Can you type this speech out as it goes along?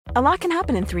A lot can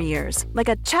happen in 3 years, like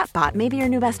a chatbot may be your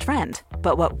new best friend.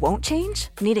 But what won't change?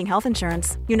 Needing health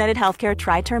insurance. United Healthcare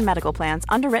Tri-Term Medical Plans,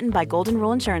 underwritten by Golden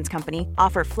Rule Insurance Company,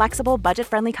 offer flexible,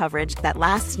 budget-friendly coverage that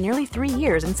lasts nearly 3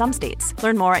 years in some states.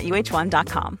 Learn more at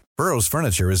uh1.com. Burrow's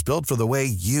furniture is built for the way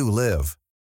you live.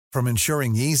 From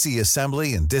ensuring easy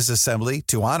assembly and disassembly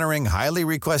to honoring highly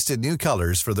requested new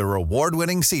colors for their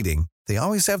award-winning seating, they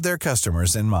always have their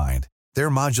customers in mind. Their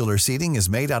modular seating is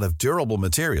made out of durable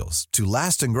materials to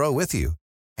last and grow with you.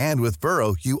 And with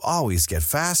Burrow, you always get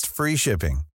fast, free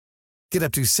shipping. Get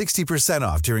up to 60%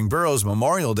 off during Burrow's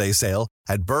Memorial Day sale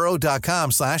at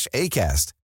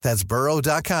burrow.com/ACAST. That's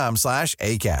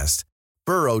burrow.com/ACAST.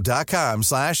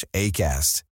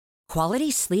 burrow.com/ACAST.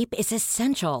 Quality sleep is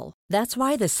essential. That's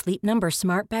why the Sleep Number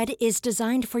Smart Bed is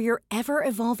designed for your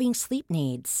ever-evolving sleep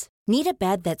needs. Need a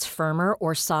bed that's firmer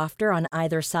or softer on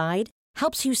either side?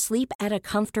 Helps you sleep at a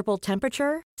comfortable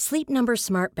temperature? Sleep Number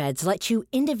Smart Beds let you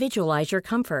individualize your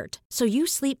comfort, so you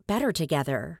sleep better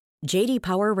together. J.D.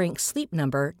 Power ranks Sleep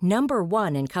Number number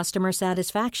 1 in customer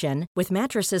satisfaction with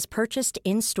mattresses purchased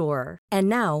in-store. And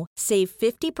now, save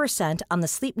 50% on the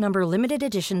Sleep Number Limited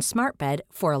Edition Smart Bed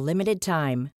for a limited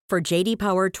time. For J.D.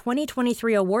 Power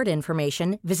 2023 award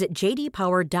information, visit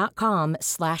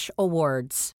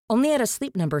jdpower.com/awards. Only at a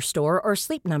Sleep Number store or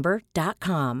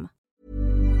sleepnumber.com.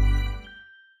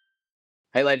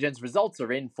 Hey legends, results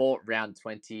are in for round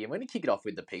 20. I'm going to kick it off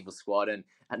with the People Squad, and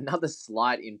another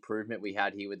slight improvement we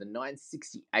had here with a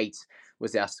 968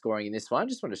 was our scoring in this one.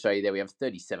 Just want to show you there we have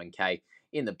 37k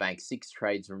in the bank, 6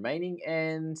 trades remaining,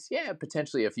 and yeah,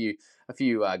 potentially a few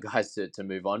guys to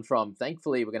move on from.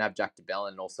 Thankfully, we're going to have Jack DeBellin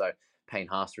and also Payne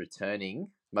Haas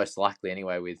returning, most likely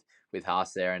anyway with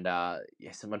Haas there, and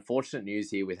yeah, some unfortunate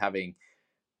news here with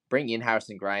bring in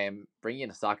Harrison Graham, bring in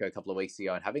Osako a couple of weeks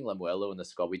ago, and having Lemuelu in the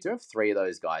squad. We do have 3 of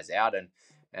those guys out,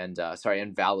 and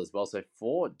Val as well. So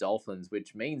 4 Dolphins,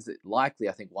 which means that likely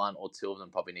I think 1 or 2 of them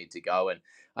probably need to go. And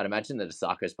I'd imagine that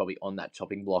Osako is probably on that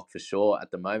chopping block for sure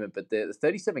at the moment. But the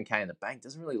 37k in the bank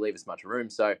doesn't really leave us much room.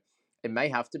 So it may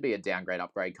have to be a downgrade,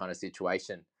 upgrade kind of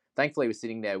situation. Thankfully, we're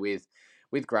sitting there with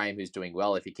Graham, who's doing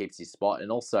well if he keeps his spot.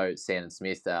 And also Sandon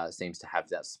Smith seems to have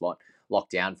that spot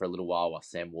locked down for a little while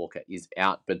Sam Walker is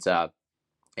out. But yeah,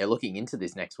 looking into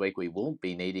this next week, we will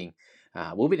be needing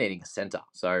a centre.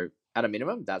 So at a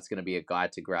minimum, that's going to be a guy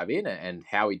to grab in. And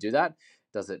how we do that,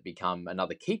 does it become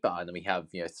another keeper? And then we have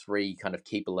 3 kind of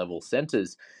keeper level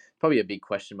centres. Probably a big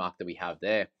question mark that we have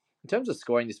there. In terms of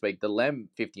scoring this week, the Lem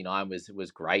 59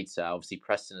 was great. Obviously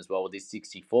Preston as well with his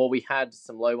 64. We had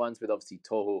some low ones with obviously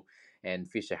Tohu and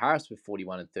Fisher Harris with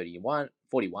 41 and 31,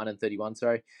 49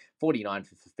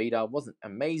 for Fafita. Wasn't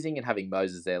amazing, and having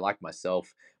Moses there, like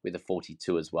myself, with a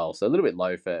 42 as well. So a little bit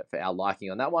low for our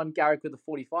liking on that one. Garrick with a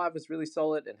 45 was really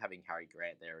solid, and having Harry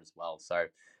Grant there as well. So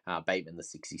Bateman, the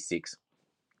 66.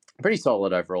 Pretty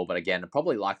solid overall, but again,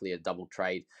 probably likely a double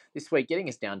trade this week, getting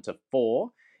us down to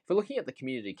 4. If we're looking at the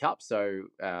Community Cup, so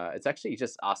it's actually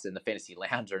just us and the Fantasy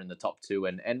Lounger in the top 2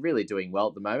 and really doing well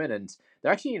at the moment. And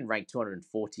they're actually in rank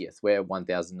 240th. We're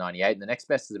 1,098, and the next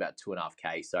best is about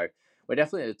 2.5k. So we're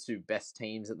definitely the 2 best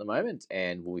teams at the moment,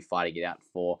 and we'll be fighting it out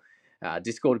for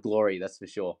Discord glory, that's for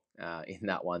sure, in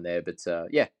that one there. But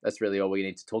yeah, that's really all we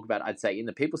need to talk about, I'd say, in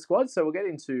the People Squad. So we'll get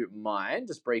into mine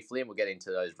just briefly, and we'll get into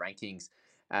those rankings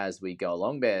as we go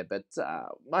along there. But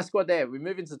my squad there, we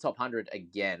move into the top 100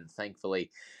 again, thankfully,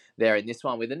 there in this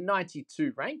one with a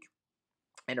 92 rank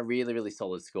and a really, really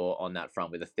solid score on that front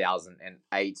with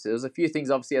 1,008. So there's a few things,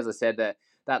 obviously, as I said, that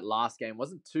last game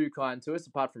wasn't too kind to us,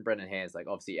 apart from Brendan Hands, like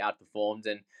obviously outperformed.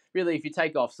 And really, if you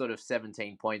take off sort of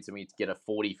 17 points and we get a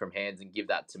 40 from Hands and give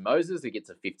that to Moses, who gets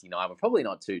a 59, we're probably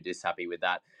not too unhappy with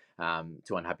that, I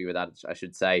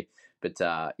should say. But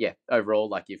yeah, overall,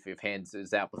 like if Hands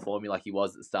is outperforming like he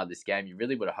was at the start of this game, you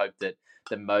really would have hoped that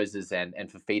Moses and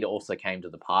Fafita also came to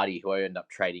the party, who ended up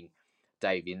trading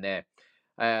Dave in there.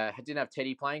 I didn't have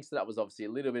Teddy playing, so that was obviously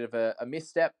a little bit of a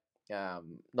misstep,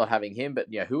 not having him. But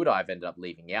who would I have ended up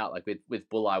leaving out? Like with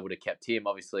Bull, I would have kept him.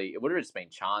 Obviously, it would have just been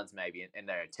Chance maybe,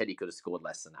 and Teddy could have scored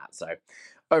less than that. So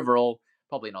overall,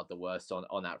 probably not the worst on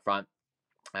that front.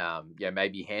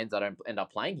 Maybe Hands, I don't end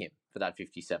up playing him for that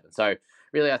 57. So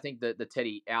really, I think that the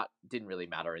Teddy out didn't really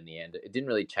matter in the end. It didn't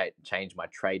really change my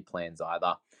trade plans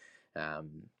either.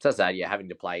 So sad, having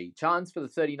to play Chance for the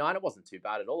 39. It wasn't too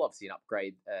bad at all. Obviously,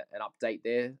 an update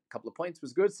there. A couple of points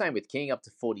was good. Same with King, up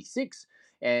to 46.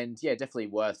 And definitely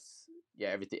worth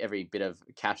every bit of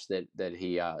cash that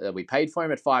we paid for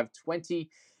him at 520.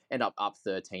 And up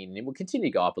 13, and it will continue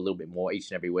to go up a little bit more each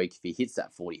and every week. If he hits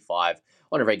that 45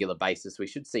 on a regular basis, we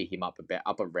should see him up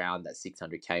around that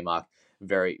 600k mark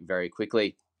very, very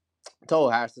quickly. Toll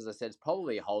Harris, as I said, is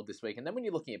probably a hold this week. And then when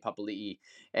you're looking at Papali'i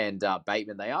and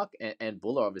Bateman, they are, and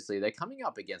Buller, obviously, they're coming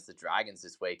up against the Dragons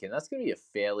this week. And that's going to be a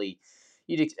fairly,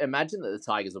 you'd imagine that the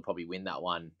Tigers will probably win that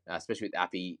one, especially with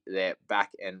Appy there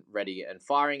back and ready and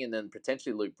firing. And then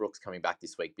potentially Luke Brooks coming back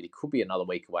this week. But he could be another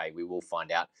week away. We will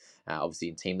find out, obviously,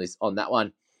 in team list on that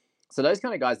one. So those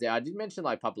kind of guys there. I did mention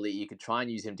like Papali'i, you could try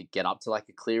and use him to get up to like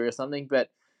a Cleary or something. But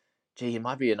gee, it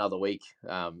might be another week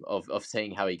of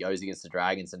seeing how he goes against the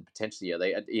Dragons, and potentially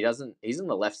he's on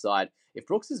the left side. If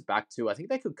Brooks is back too, I think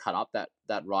they could cut up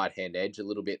that right hand edge a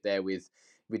little bit there with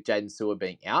Jaden Sewer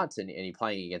being out and he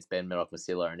playing against Ben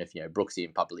Murdoch-Masila. And if Brooksy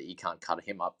and Papali'i can't cut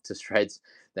him up to shreds,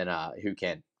 then who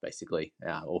can basically,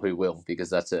 or who will, because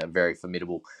that's a very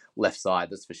formidable left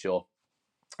side, that's for sure.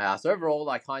 So overall,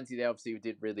 like Heinze there obviously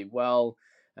did really well.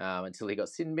 Until he got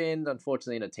sin binned,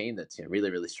 unfortunately, in a team that's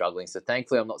really, really struggling. So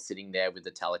thankfully, I'm not sitting there with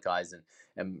the Talakais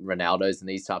and Ronaldos and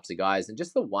these types of guys, and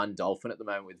just the one Dolphin at the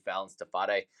moment with Valence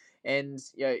Tafade. And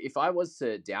if I was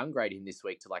to downgrade him this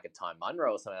week to like a Ty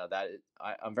Munro or something like that,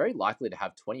 I'm very likely to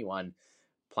have 21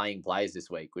 playing players this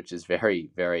week, which is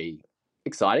very, very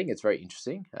exciting. It's very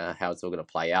interesting how it's all going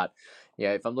to play out.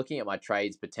 If I'm looking at my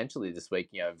trades potentially this week,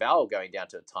 Val going down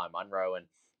to a Ty Munro and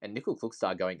Nickel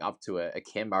Cookstar going up to a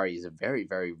Cam Murray is a very,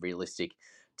 very realistic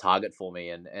target for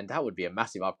me. And that would be a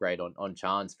massive upgrade on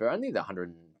Chance for only the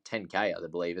 110K, I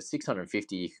believe. A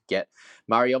 650 you could get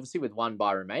Murray, obviously, with one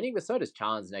bye remaining, but so does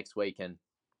Chance next week. And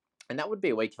that would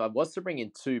be a week if I was to bring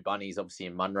in two bunnies, obviously,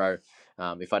 in Munro.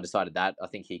 If I decided that, I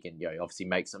think he can obviously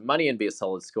make some money and be a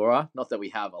solid scorer. Not that we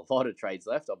have a lot of trades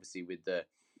left, obviously, with the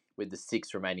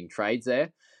 6 remaining trades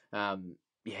there.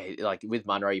 Like with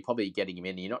Munro, you're probably getting him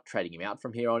in. You're not trading him out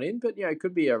from here on in, but it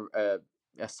could be a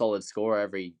solid scorer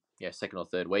every second or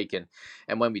third week. And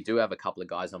when we do have a couple of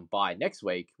guys on bye next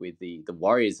week with the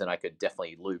Warriors, then I could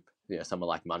definitely loop someone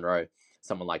like Munro,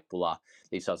 someone like Buller,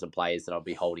 these types of players that I'll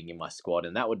be holding in my squad.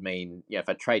 And that would mean if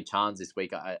I trade Chance this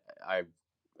week, I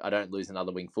don't lose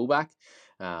another wing fullback,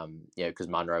 because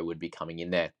Munro would be coming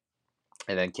in there.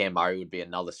 And then Cam Murray would be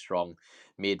another strong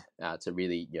mid to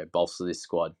really bolster this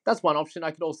squad. That's one option.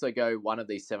 I could also go one of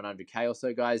these 700K or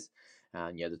so guys.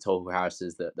 The Tohu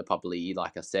Harrises, the Papali'i,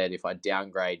 like I said, if I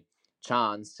downgrade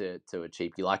Chance to a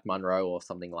cheapie like Munro or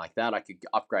something like that, I could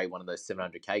upgrade one of those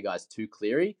 700K guys to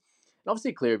Cleary. And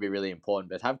obviously Cleary would be really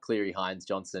important, but have Cleary, Hines,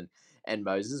 Johnson, and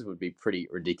Moses would be pretty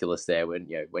ridiculous there when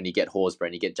you get Horsburgh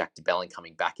and you get Jack DeBellin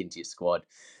coming back into your squad.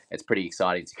 It's pretty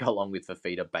exciting to go along with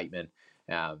Fafita, Bateman.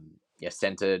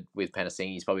 Centered with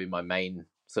Panasini is probably my main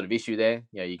sort of issue there.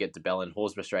 You get DeBellin,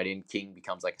 Horsburgh straight in, King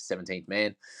becomes like a 17th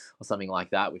man or something like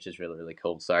that, which is really, really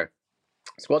cool. So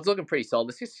squad's looking pretty solid.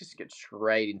 Let's just get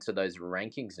straight into those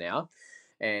rankings now.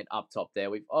 And up top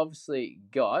there, we've obviously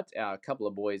got our couple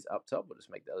of boys up top. We'll just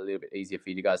make that a little bit easier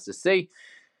for you guys to see.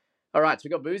 All right, so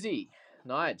we've got Boozy,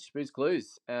 Nige, Booze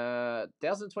Clues,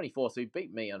 1,024. So he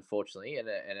beat me, unfortunately, and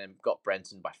got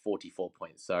Brenton by 44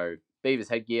 points. So Beaver's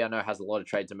Headgear, I know, has a lot of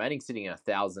trades remaining, sitting at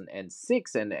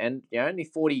 1,006 and only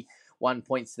 41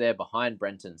 points there behind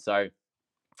Brenton. So,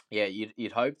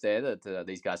 you'd hope there that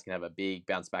these guys can have a big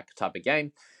bounce back type of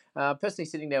game. Personally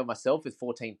sitting there with myself with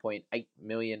 14.8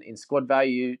 million in squad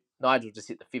value. Nigel just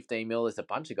hit the 15 mil. There's a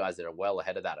bunch of guys that are well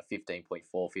ahead of that at 15.4,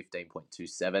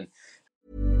 15.27.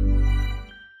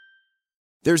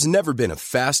 There's never been a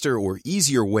faster or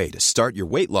easier way to start your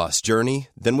weight loss journey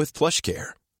than with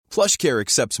PlushCare. PlushCare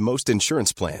accepts most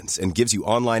insurance plans and gives you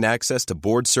online access to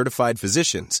board-certified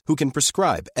physicians who can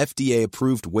prescribe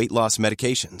FDA-approved weight loss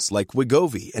medications like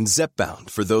Wegovy and Zepbound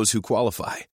for those who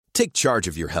qualify. Take charge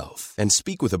of your health and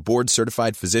speak with a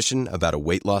board-certified physician about a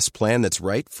weight loss plan that's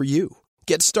right for you.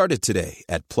 Get started today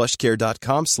at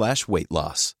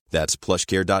plushcare.com/weight-loss. That's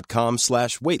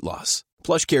plushcare.com/weight-loss.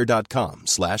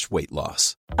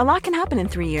 plushcare.com/weight-loss. A lot can happen in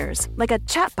 3 years, like a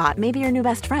chatbot may be your new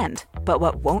best friend. But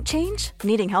what won't change?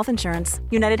 Needing health insurance.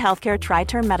 United Healthcare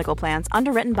Tri-Term Medical Plans,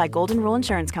 underwritten by Golden Rule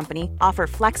Insurance Company, offer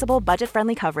flexible,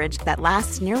 budget-friendly coverage that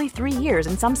lasts nearly 3 years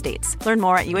in some states. Learn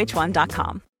more at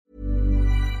uh1.com.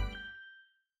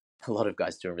 A lot of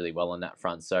guys doing really well on that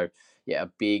front. So, a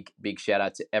big shout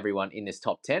out to everyone in this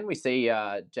top 10. We see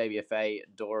JBFA,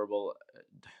 Adorable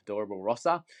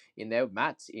Rosser in there.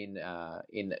 Matt in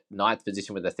ninth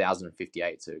position with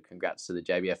 1,058. So congrats to the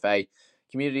JBFA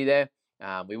community there.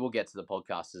 We will get to the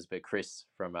podcasters, but Chris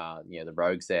from the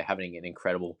Rogues there having an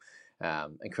incredible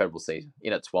season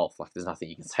in at 12th. Like there's nothing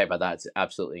you can say about that. It's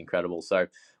absolutely incredible. So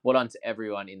well done to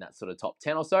everyone in that sort of top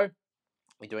 10 or so.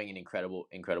 We're doing an incredible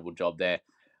job there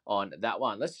on that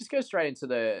one. Let's just go straight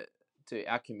into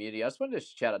our community. I just wanted to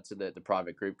shout out to the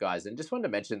private group guys and just wanted to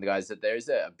mention the guys that there is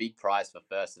a big prize for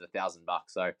first at $1,000.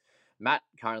 So Matt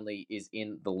currently is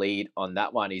in the lead on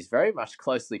that one. He's very much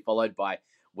closely followed by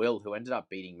Will, who ended up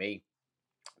beating me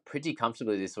pretty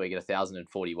comfortably this week at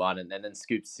 1,041, and then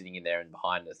Scoop's sitting in there and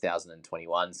behind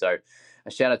 1,021. So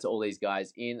a shout out to all these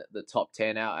guys in the top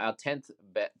 10. Our 10th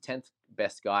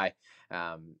best guy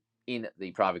in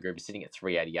the private group is sitting at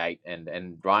 388,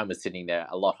 and Ryan was sitting there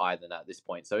a lot higher than that at this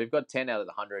point. So we've got 10 out of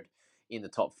the 100 in the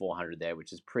top 400 there,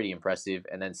 which is pretty impressive.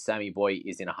 And then Sammy Boy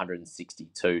is in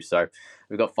 162. So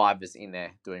we've got 5 of us in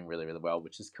there doing really, really well,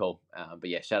 which is cool. But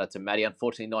yeah, shout out to Matty.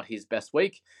 Unfortunately, not his best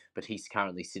week, but he's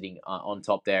currently sitting on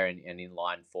top there and in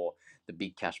line for the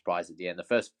big cash prize at the end.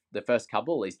 The first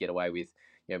couple at least get away with,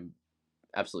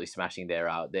 absolutely smashing their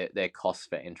costs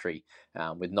for entry,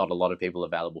 with not a lot of people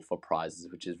available for prizes,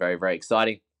 which is very, very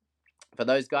exciting for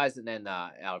those guys. And then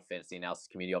our fantasy analysis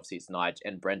community, obviously it's Nige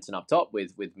and Brenton up top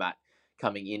with Matt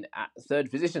coming in at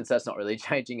third position. So that's not really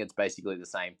changing. It's basically the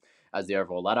same as the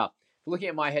overall ladder. Looking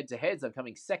at my head-to-heads, I'm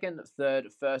coming second, third,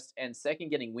 first, and second,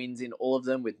 getting wins in all of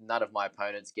them, with none of my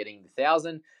opponents getting the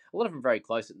 1,000. A lot of them very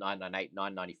close at 998,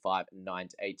 995, and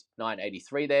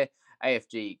 983 there.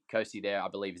 AFG Kosi there, I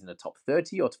believe, is in the top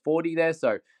 30 or 40 there.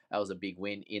 So that was a big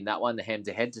win in that one. The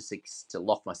head-to-head to 6 to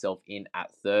lock myself in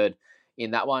at third in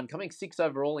that one. Coming 6th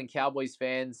overall in Cowboys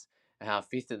fans.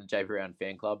 5th in the JP Round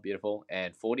Fan Club, beautiful,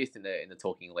 and 40th in the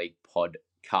Talking League Pod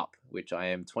Cup, which I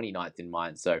am 29th in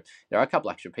mine. So there are a couple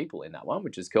extra people in that one,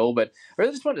 which is cool. But I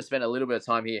really just wanted to spend a little bit of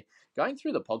time here going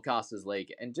through the Podcasters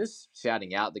League and just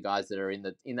shouting out the guys that are in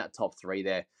that top 3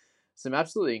 there. Some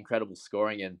absolutely incredible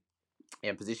scoring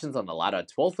and positions on the ladder.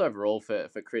 12th overall for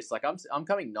Chris. Like I'm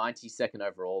coming 92nd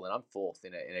overall, and I'm 4th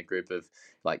in a group of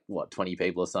 20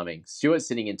 people or something. Stuart's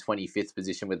sitting in 25th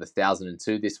position with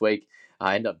 1,002 this week.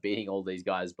 I end up beating all these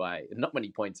guys by not many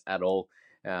points at all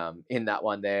in that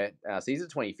one there. So he's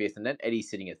at 25th, and then Eddie's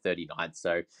sitting at 39th.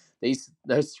 So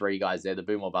those 3 guys there, the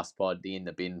Boom or Bust pod, the In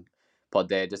the Bin pod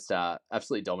there, just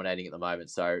absolutely dominating at the moment.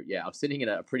 So yeah, I'm sitting in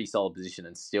a pretty solid position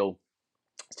and still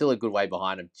a good way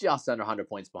behind him, just under 100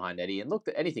 points behind Eddie. And look,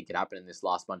 anything could happen in this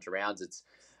last bunch of rounds. It's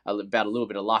about a little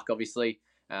bit of luck, obviously.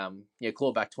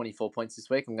 Claw back 24 points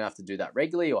this week. I'm going to have to do that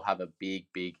regularly or have a big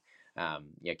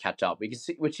catch up.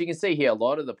 Which you can see here, a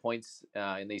lot of the points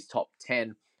in these top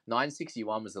 10,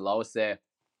 961 was the lowest there,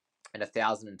 and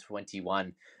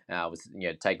 1,021 was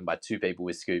taken by 2 people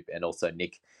with Scoop and also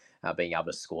Nick being able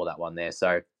to score that one there.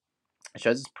 So it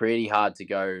shows it's pretty hard to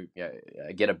go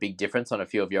get a big difference on a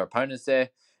few of your opponents there.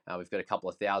 We've got a couple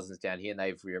of thousands down here, and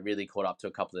they've really caught up to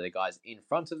a couple of the guys in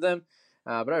front of them.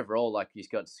 But overall, you've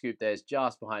got Scoop there's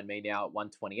just behind me now at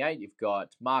 128. You've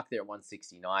got Mark there at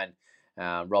 169.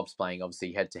 Rob's playing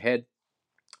obviously head-to-head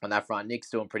on that front. Nick's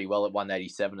doing pretty well at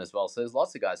 187 as well. So there's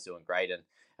lots of guys doing great, and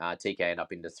TK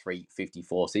up into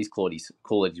 354. So he's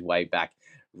clawed his way back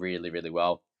really, really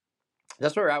well.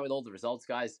 That's where we're at with all the results,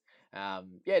 guys.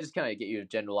 Just kind of get you a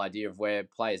general idea of where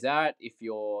players are at. If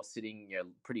you're sitting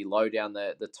pretty low down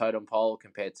the totem pole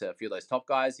compared to a few of those top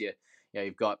guys,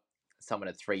 you've got someone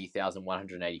at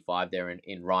 3,185 there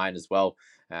in Ryan as well.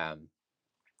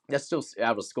 That's still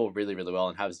able to score really, really well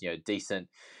and has decent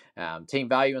team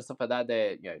value and stuff like that.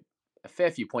 They're a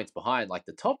fair few points behind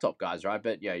the top guys, right?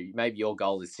 But maybe your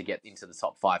goal is to get into the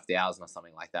top 5,000 or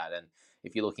something like that. And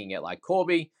if you're looking at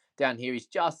Corby, down here, he's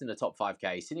just in the top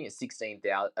 5K. He's sitting at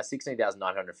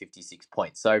 16,956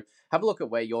 points. So have a look at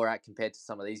where you're at compared to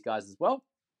some of these guys as well.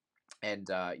 And,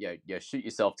 shoot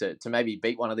yourself to maybe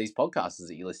beat one of these podcasters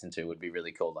that you listen to would be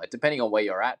really cool. Depending on where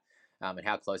you're at and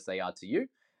how close they are to you,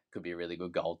 could be a really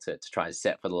good goal to try and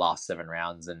set for the last 7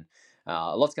 rounds. And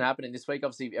a lot's going to happen in this week.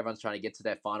 Obviously, everyone's trying to get to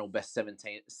their final best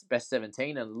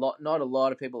 17, and not a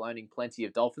lot of people owning plenty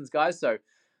of Dolphins guys. So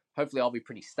hopefully I'll be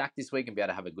pretty stacked this week and be able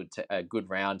to have a good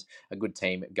round, a good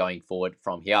team going forward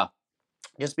from here.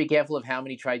 Just be careful of how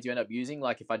many trades you end up using.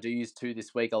 If I do use 2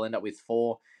 this week, I'll end up with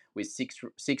 4 with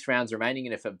six rounds remaining.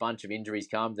 And if a bunch of injuries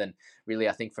come, then really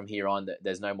I think from here on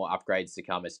there's no more upgrades to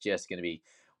come. It's just going to be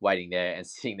waiting there and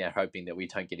sitting there hoping that we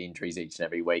don't get injuries each and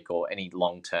every week or any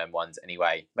long-term ones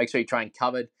anyway. Make sure you try and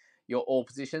cover your all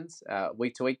positions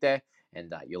week to week there,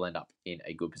 and you'll end up in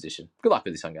a good position. Good luck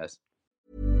with this one, guys.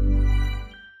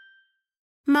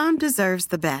 Mom deserves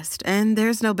the best, and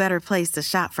there's no better place to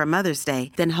shop for Mother's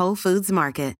Day than Whole Foods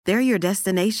Market. They're your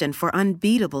destination for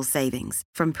unbeatable savings,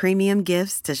 from premium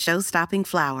gifts to show-stopping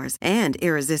flowers and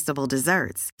irresistible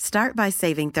desserts. Start by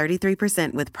saving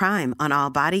 33% with Prime on all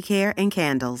body care and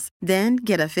candles. Then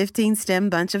get a 15-stem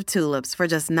bunch of tulips for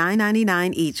just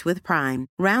 $9.99 each with Prime.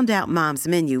 Round out Mom's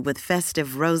menu with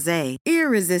festive rosé,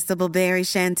 irresistible berry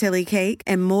chantilly cake,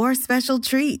 and more special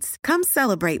treats. Come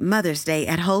celebrate Mother's Day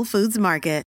at Whole Foods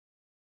Market.